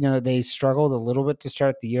quietly, they struggled a little bit to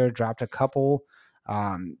start the year, dropped a couple.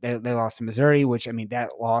 They lost to Missouri, which, I mean,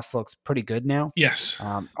 that loss looks pretty good now. Yes.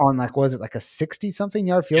 On was it like a 60-something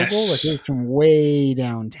yard field goal? Like it was from way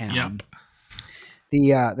downtown. Yep.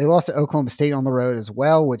 They lost to Oklahoma State on the road as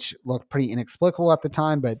well, which looked pretty inexplicable at the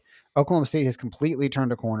time, but Oklahoma State has completely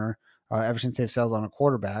turned a corner ever since they've settled on a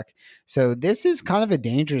quarterback. So this is kind of a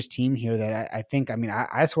dangerous team here that I think,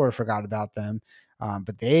 I sort of forgot about them,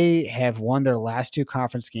 but they have won their last 2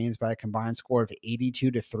 conference games by a combined score of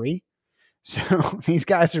 82-3. So these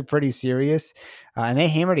guys are pretty serious, and they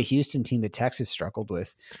hammered a Houston team that Texas struggled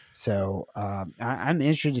with. So I'm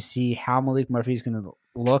interested to see how Malik Murphy is going to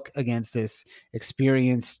look against this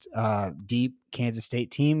experienced, deep Kansas State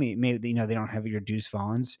team. Maybe they don't have your Deuce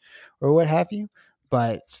Vaughns or what have you,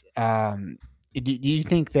 but do you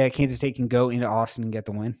think that Kansas State can go into Austin and get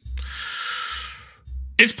the win?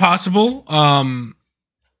 It's possible.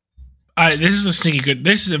 This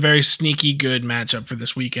is a very sneaky good matchup for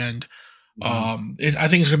this weekend. I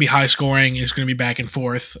think it's going to be high scoring. It's going to be back and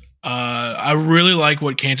forth. I really like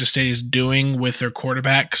what Kansas State is doing with their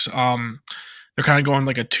quarterbacks. They're kind of going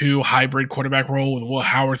like a 2 hybrid quarterback role with Will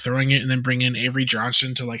Howard throwing it and then bring in Avery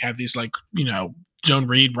Johnson to have these zone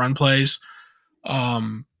read run plays.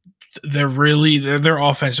 Their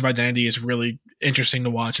offensive identity is really interesting to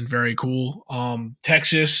watch and very cool.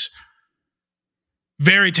 Texas,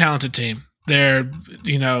 very talented team. They're,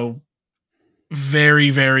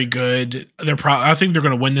 very, very good. I think they're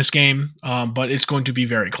going to win this game, but it's going to be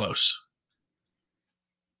very close.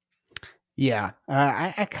 Yeah,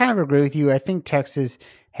 I kind of agree with you. I think Texas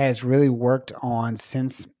has really worked on,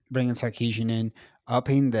 since bringing Sarkisian in,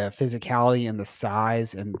 upping the physicality and the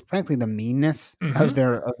size and, frankly, the meanness of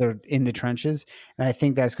their in the trenches. And I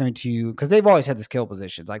think that's going to, because they've always had the skill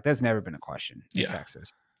positions. That's never been a question in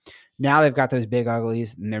Texas. Now they've got those big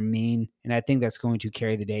uglies and they're mean, and I think that's going to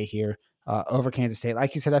carry the day here. Over Kansas State.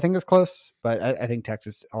 Like you said, I think it's close, but I think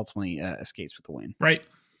Texas ultimately escapes with the win. Right.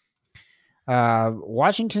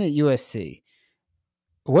 Washington at USC.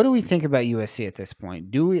 What do we think about USC at this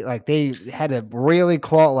point? Do we they had a really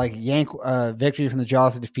yank victory from the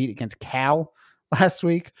jaws of defeat against Cal last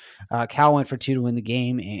week? Cal went for 2 to win the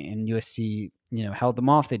game, and USC held them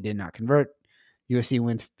off. They did not convert. USC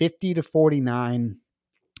wins 50-49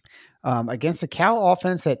 against a Cal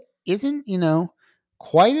offense that isn't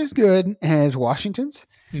quite as good as Washington's.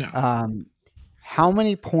 No. How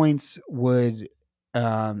many points would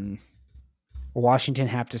Washington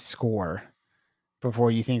have to score before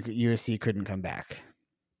you think USC couldn't come back?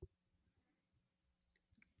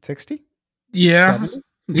 60? Yeah. 70?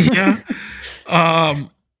 Yeah.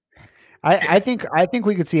 I think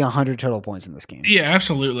we could see 100 total points in this game. Yeah,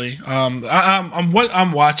 absolutely.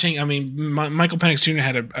 I'm watching. I mean, Michael Penix Jr.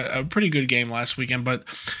 had a pretty good game last weekend, but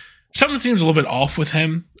something seems a little bit off with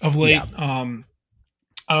him of late. Yeah.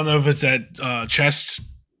 I don't know if it's that chest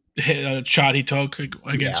shot he took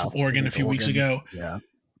against Oregon a few weeks ago. Yeah.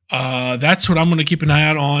 That's what I'm going to keep an eye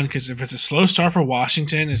out on, because if it's a slow start for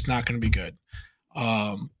Washington, it's not going to be good.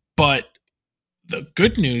 But the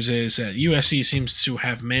good news is that USC seems to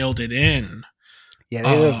have mailed it in. Yeah,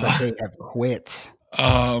 they look like they have quit.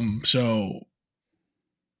 So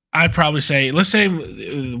I'd probably say, let's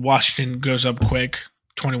say Washington goes up quick,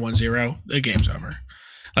 21-0, the game's over.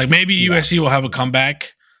 Maybe USC will have a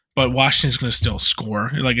comeback, but Washington's going to still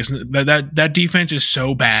score. Like that defense is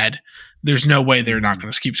so bad. There's no way they're not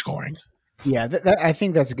going to keep scoring. Yeah, I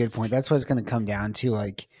think that's a good point. That's what it's going to come down to.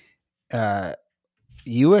 Like,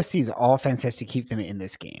 USC's offense has to keep them in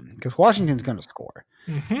this game because Washington's going to score.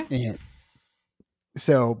 Mm-hmm. And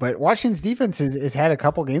so, but Washington's defense has had a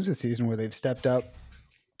couple games this season where they've stepped up,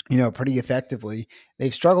 pretty effectively.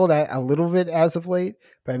 They've struggled a little bit as of late,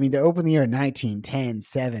 but I mean, to open the year 19, 10,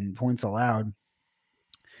 7 points allowed,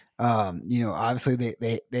 obviously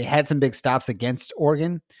they had some big stops against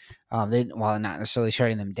Oregon. While not necessarily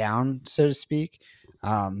shutting them down, so to speak.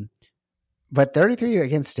 But 33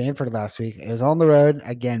 against Stanford last week. It was on the road.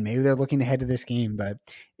 Again, maybe they're looking ahead to this game, but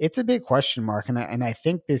it's a big question mark. And I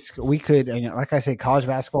think we could, like I said, college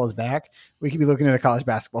basketball is back. We could be looking at a college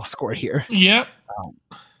basketball score here. Yep.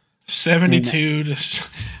 72 to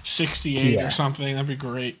 68 or something. That'd be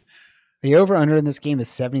great. The over-under in this game is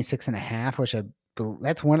 76.5, which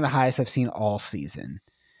that's one of the highest I've seen all season.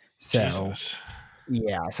 So, Jesus.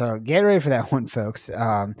 Yeah, so get ready for that one, folks.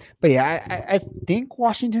 But yeah, I think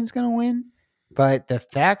Washington's going to win. But the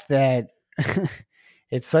fact that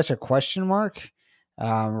it's such a question mark,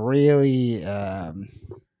 really,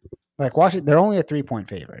 like Washington, they're only a 3-point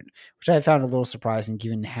favorite, which I found a little surprising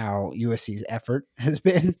given how USC's effort has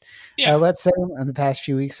been. Yeah, let's say in the past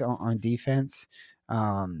few weeks on defense.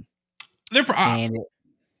 I'm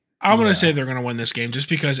going to say they're going to win this game just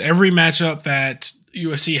because every matchup that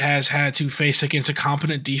USC has had to face against a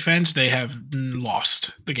competent defense, they have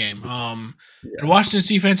lost the game. And Washington's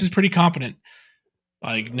defense is pretty competent.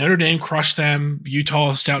 Like Notre Dame crushed them.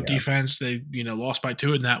 Utah's stout defense. They, lost by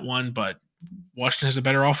 2 in that one, but Washington has a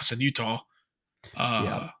better offense than Utah.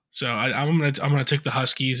 So I'm gonna take the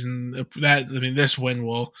Huskies, and this win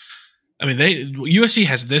will. USC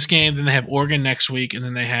has this game, then they have Oregon next week, and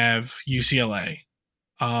then they have UCLA.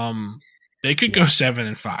 They could go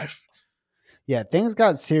 7-5. Yeah, things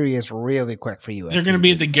got serious really quick for USC. They're going to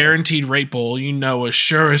be at the Guaranteed Rate Bowl. As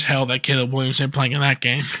sure as hell that Caleb Williamson playing in that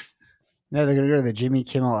game. No, they're going to go to the Jimmy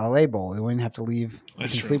Kimmel LA Bowl. They wouldn't have to leave. They can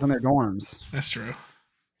sleep in their dorms. That's true.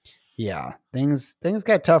 Yeah, things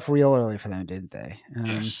got tough real early for them, didn't they?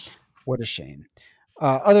 Yes. What a shame.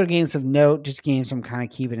 Other games of note, just games I'm kind of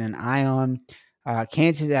keeping an eye on.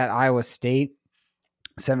 Kansas at Iowa State.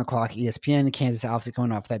 7 o'clock ESPN. Kansas obviously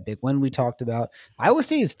coming off that big win we talked about. Iowa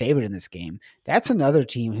State is favored in this game. That's another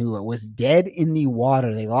team who was dead in the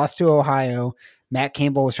water. They lost to Ohio. Matt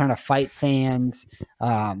Campbell was trying to fight fans.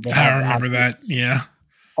 I remember that. Yeah.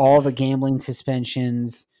 All the gambling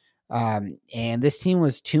suspensions. And this team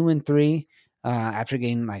was 2-3 after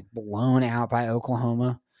getting blown out by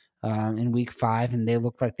Oklahoma in week 5, and they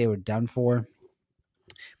looked like they were done for.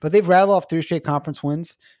 But they've rattled off 3 straight conference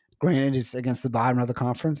wins. Granted, it's against the bottom of the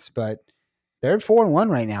conference, but they're at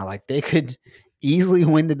 4-1 right now. Like they could easily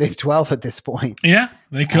win the Big 12 at this point. Yeah,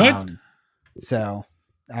 they could. So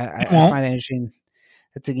I find that interesting.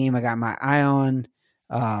 It's a game I got my eye on.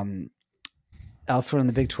 Elsewhere in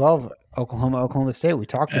the Big 12, Oklahoma State. We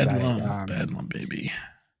talked about it. Bedlam, baby.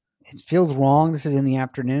 It feels wrong. This is in the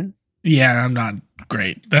afternoon. Yeah, I'm not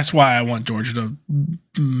great. That's why I want Georgia to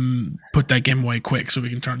put that game away quick so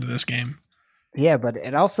we can turn to this game. Yeah, but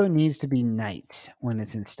it also needs to be nights when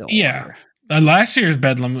it's in Stillwater. Yeah, last year's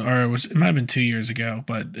Bedlam, it might have been 2 years ago,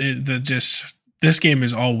 but this matchup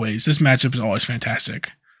is always fantastic.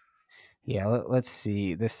 Yeah, let's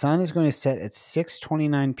see. The sun is going to set at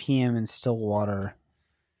 6:29 p.m. in Stillwater.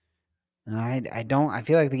 I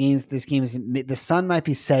feel like the sun might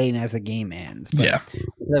be setting as the game ends. But I feel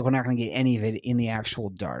like we're not going to get any of it in the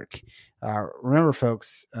actual dark. Remember,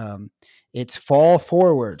 folks, it's fall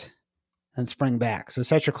forward and spring back. So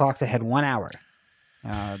set your clocks ahead 1 hour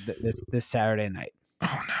this Saturday night.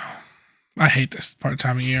 Oh, no. I hate this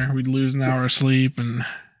time of year. We'd lose an hour of sleep. And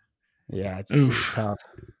yeah, it's tough.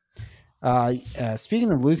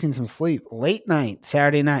 Speaking of losing some sleep, late night,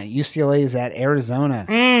 Saturday night, UCLA is at Arizona.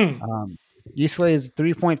 UCLA is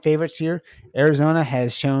 3-point favorites here. Arizona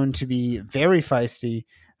has shown to be very feisty.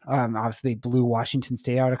 Obviously, they blew Washington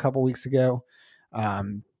State out a couple weeks ago.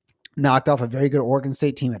 Knocked off a very good Oregon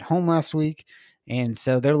State team at home last week. And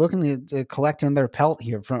so they're looking to collect in their pelt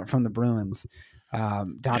here from the Bruins.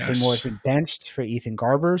 Dante Moore has been benched for Ethan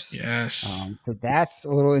Garbers. Yes. So that's a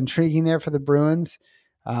little intriguing there for the Bruins.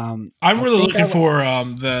 I'm really looking for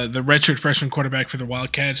the redshirt freshman quarterback for the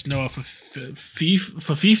Wildcats, Noah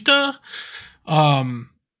Fafita.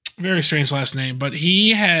 Very strange last name, but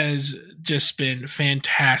he has just been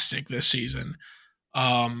fantastic this season.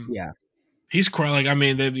 He's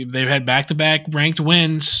they've had back-to-back ranked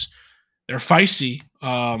wins. They're feisty.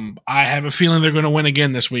 I have a feeling they're going to win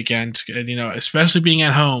again this weekend. And, especially being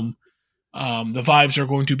at home, the vibes are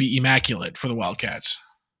going to be immaculate for the Wildcats.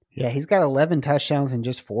 Yeah, he's got 11 touchdowns in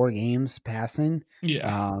just 4 games passing.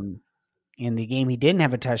 Yeah. And the game he didn't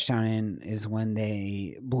have a touchdown in is when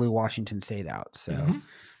they blew Washington State out. So,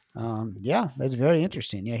 yeah, that's very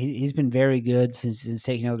interesting. Yeah, he's been very good since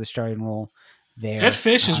taking over the starting role there. Ted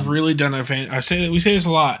Fish has really done we say this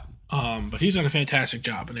a lot, but he's done a fantastic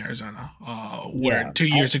job in Arizona. Where 2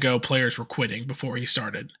 years ago players were quitting before he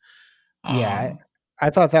started. I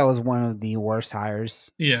thought that was one of the worst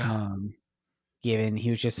hires. Yeah. Given he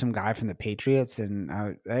was just some guy from the Patriots,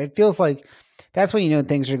 and it feels like that's when you know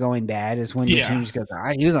things are going bad is when the team just goes,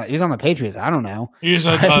 he was on the Patriots. I don't know. He was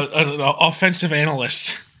an offensive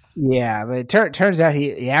analyst. Yeah, but it turns out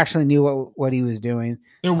he actually knew what he was doing.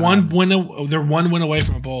 They're one win away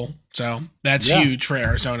from a bowl, so that's huge for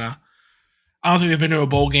Arizona. I don't think they've been to a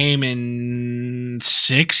bowl game in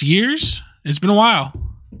 6 years. It's been a while.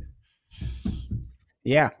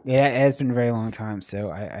 Yeah, it has been a very long time, so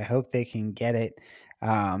I hope they can get it.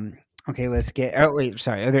 Okay, let's get. Oh wait,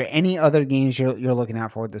 sorry. Are there any other games you're looking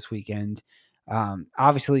out for this weekend?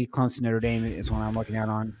 Obviously, Clemson Notre Dame is one I'm looking out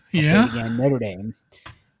on. I'll say it again, Notre Dame.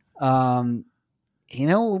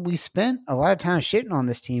 We spent a lot of time shitting on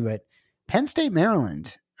this team, but Penn State,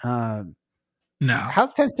 Maryland. No.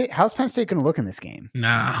 How's Penn State going to look in this game?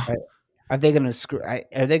 No. Are they going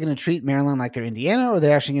to treat Maryland like they're Indiana, or are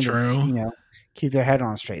they actually going to keep their head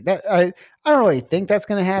on straight? That I don't really think that's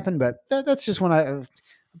going to happen, but that's just when I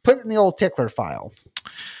put it in the old tickler file.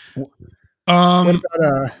 What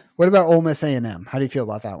about Ole Miss A&M? How do you feel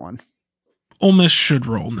about that one? Ole Miss should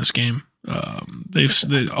roll in this game.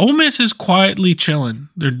 Ole Miss is quietly chilling.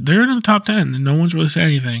 They're in the top 10, and no one's really said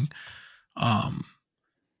anything. I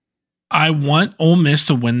want Ole Miss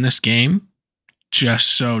to win this game,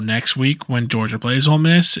 just so next week when Georgia plays Ole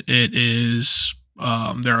Miss, it is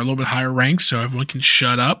they're a little bit higher ranked, so everyone can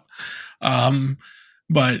shut up.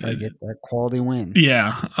 But I get that quality win.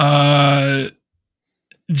 Yeah.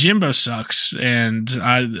 Jimbo sucks, and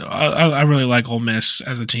I really like Ole Miss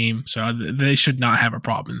as a team, so they should not have a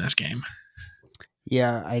problem in this game.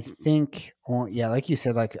 Yeah, I think. Like you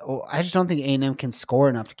said, I just don't think A&M can score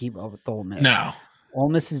enough to keep up with Ole Miss. No, Ole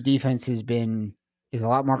Miss's defense is a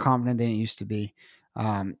lot more confident than it used to be,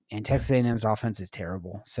 and Texas A&M's offense is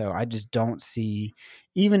terrible. So I just don't see,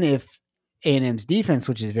 even if A&M's defense,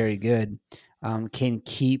 which is very good, can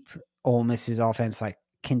keep Ole Miss's offense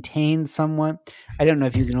contained somewhat. I don't know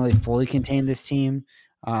if you can really fully contain this team,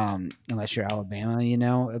 unless you're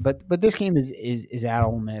Alabama, But this game is at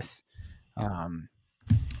Ole Miss.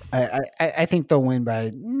 I think they'll win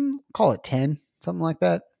by call it 10, something like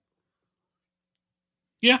that.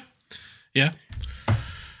 Yeah,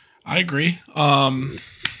 I agree. One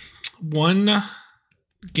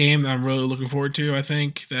game that I'm really looking forward to, I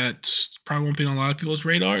think that's probably won't be on a lot of people's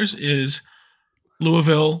radars, is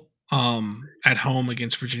Louisville at home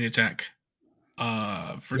against Virginia Tech.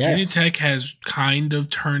 Virginia Tech has turned a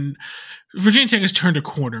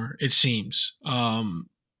corner, it seems.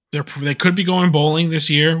 They could be going bowling this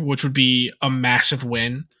year, which would be a massive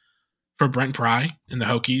win for Brent Pry and the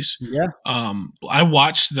Hokies. Yeah. I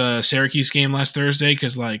watched the Syracuse game last Thursday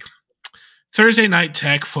because Thursday night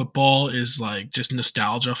Tech football is just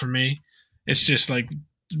nostalgia for me. It's just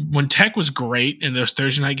when Tech was great in those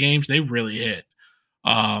Thursday night games, they really hit.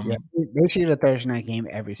 They shoot a Thursday night game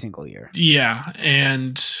every single year. Yeah,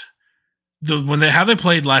 and how they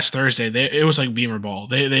played last Thursday, it was like Beamer ball.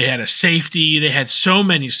 They had a safety. They had so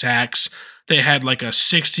many sacks. They had a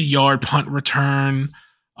 60-yard punt return.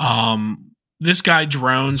 This guy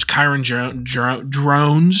Kyron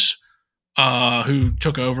Drones, who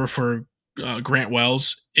took over for Grant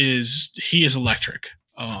Wells, is electric.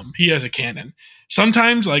 He has a cannon.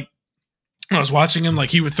 Sometimes when I was watching him,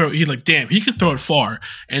 damn, he could throw it far,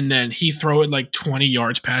 and then he throw it 20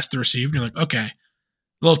 yards past the receiver, and you're like, okay, a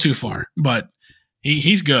little too far, but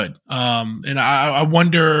he's good. And I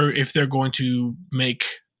wonder if they're going to make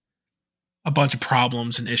a bunch of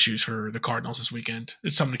problems and issues for the Cardinals this weekend.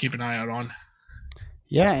 It's something to keep an eye out on.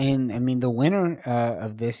 Yeah, and I mean the winner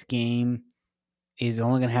of this game is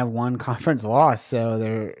only going to have one conference loss, so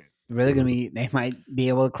they're really going to be. They might be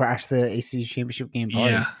able to crash the ACC championship game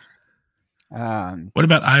party. Yeah. What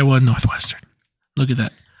about Iowa Northwestern? Look at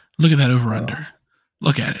that. Look at that over under.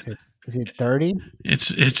 Look at it. Is it 30?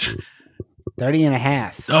 It's 30 and a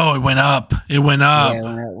half. Oh, it went up. It went up.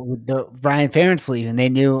 Yeah, with Brian Ferentz leaving, they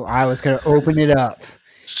knew I was going to open it up.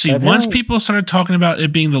 See, once people started talking about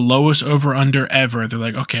it being the lowest over under ever, they're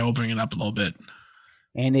like, okay, we'll bring it up a little bit.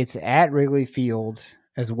 And it's at Wrigley Field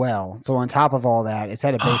as well. So on top of all that, it's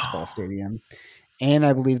at a baseball stadium. And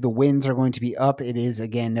I believe the winds are going to be up. It is,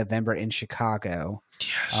 again, November in Chicago.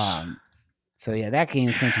 Yes. So yeah, that game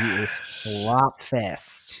is going to be a slop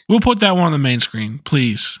fest. We'll put that one on the main screen,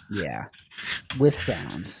 please. Yeah, with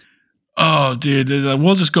sounds. Oh, dude,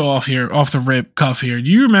 we'll just go off the rip cuff here.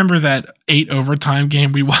 Do you remember that 8 overtime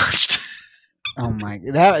game we watched? Oh my,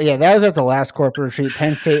 that was at the last corporate retreat,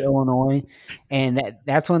 Penn State, Illinois, and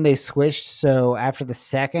that's when they switched. So after the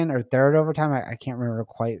second or third overtime, I can't remember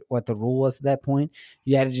quite what the rule was at that point.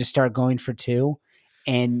 You had to just start going for 2,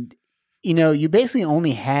 and you basically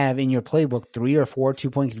only have in your playbook 3 or 4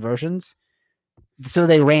 2-point conversions. So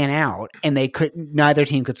they ran out, and neither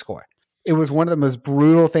team could score. It was one of the most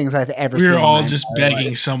brutal things I've ever seen. We were all just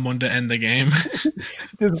begging someone to end the game.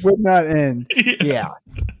 Just would not end. Yeah.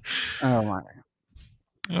 Oh my.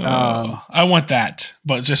 I want that,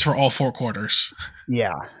 but just for all 4 quarters.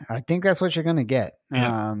 Yeah, I think that's what you're going to get.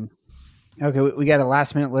 Yeah. Okay, we got a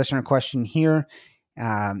last-minute listener question here.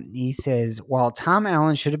 He says, while Tom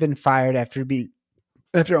Allen should have been fired after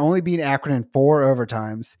only being Akron in 4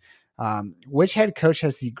 overtimes, which head coach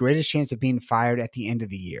has the greatest chance of being fired at the end of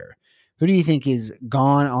the year? Who do you think is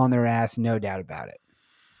gone on their ass? No doubt about it.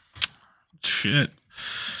 Shit.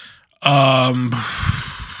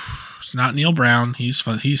 It's not Neil Brown. He's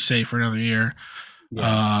safe for another year.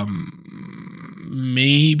 Yeah.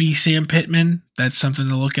 Maybe Sam Pittman. That's something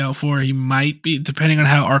to look out for. He might be, depending on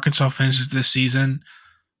how Arkansas finishes this season.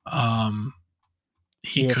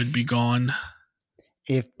 He could be gone.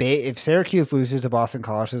 If Syracuse loses to Boston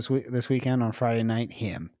College this weekend on Friday night,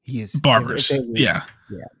 he's Barbers. Yeah,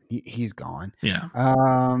 he's gone. Yeah.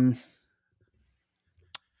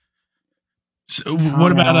 So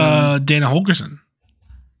what about Dana Holgerson?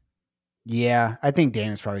 Yeah, I think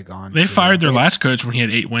Dana's probably gone. They fired their last coach when he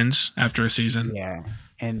had 8 wins after a season. Yeah,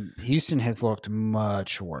 and Houston has looked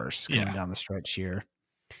much worse going down the stretch here.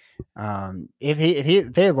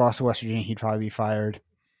 If they had lost to West Virginia, he'd probably be fired.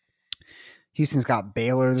 Houston's got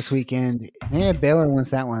Baylor this weekend. If Baylor wins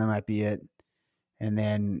that one, that might be it. And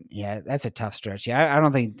then, that's a tough stretch. Yeah,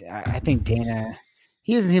 I think Dana,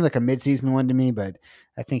 he doesn't seem like a midseason one to me, but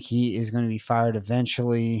I think he is going to be fired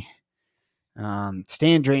eventually.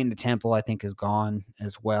 Stan Drayton to Temple, I think, is gone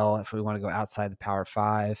as well. If we want to go outside the Power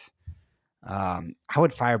 5, I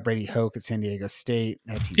would fire Brady Hoke at San Diego State.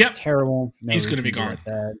 That team is terrible. He's going to be gone.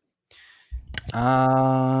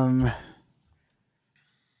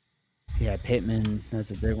 Yeah, Pittman.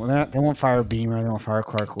 That's a big one. They won't fire Beamer. They won't fire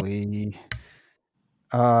Clark Lee.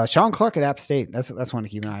 Sean Clark at App State. That's one to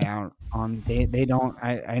keep an eye out on. They don't.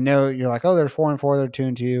 I know you're like, oh, they're 4-4.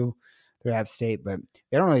 They're 2-2. They're App State, but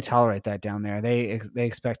they don't really tolerate that down there. They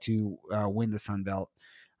expect to win the Sun Belt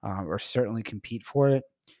or certainly compete for it,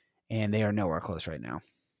 and they are nowhere close right now.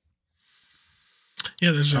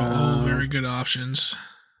 Yeah, there's all very good options.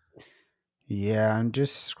 Yeah, I'm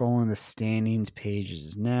just scrolling the standings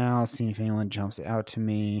pages now, seeing if anyone jumps out to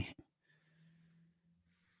me.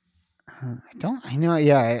 Maybe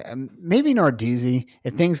Narduzzi.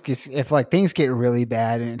 If things get really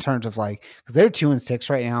bad in terms of because they're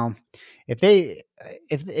 2-6 right now. If he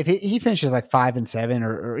finishes 5-7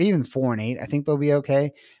 or even 4-8, I think they'll be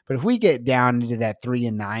okay. But if we get down into that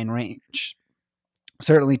 3-9 range,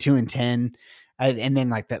 certainly 2-10. And then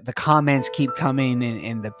the comments keep coming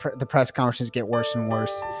and the press conferences get worse and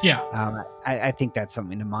worse. Yeah. I think that's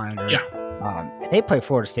something to monitor. Yeah. They play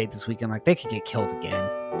Florida State this weekend. They could get killed again.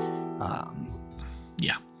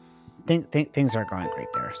 Yeah. Things aren't going great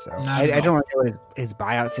there. So I don't know what his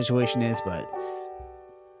buyout situation is, but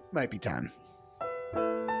it might be time.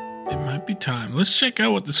 It might be time. Let's check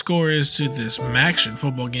out what the score is to this Maction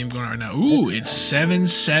football game going on right now. Ooh, it's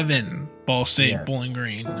 7-7 Ball State, yes. Bowling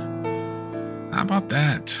Green. How about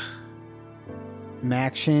that?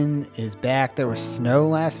 Maction is back. There was snow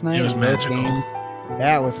last night. It was magical.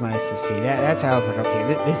 That was nice to see. That's how I was like,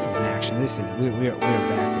 okay, this is Maction. We're back, baby.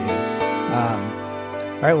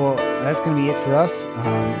 All right, well, that's going to be it for us.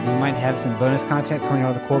 We might have some bonus content coming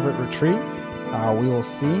out of the corporate retreat. We will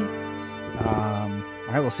see. All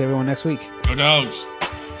right, we'll see everyone next week. Go Dogs.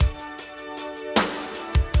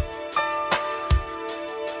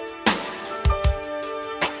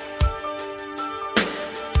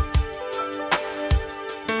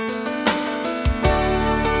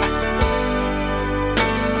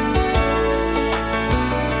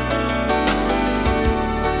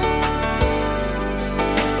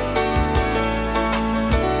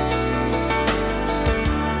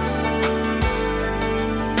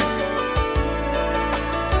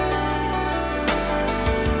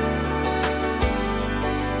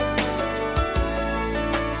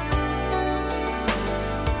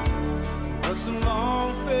 What's a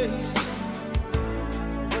long face?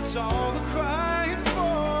 What's all the cry?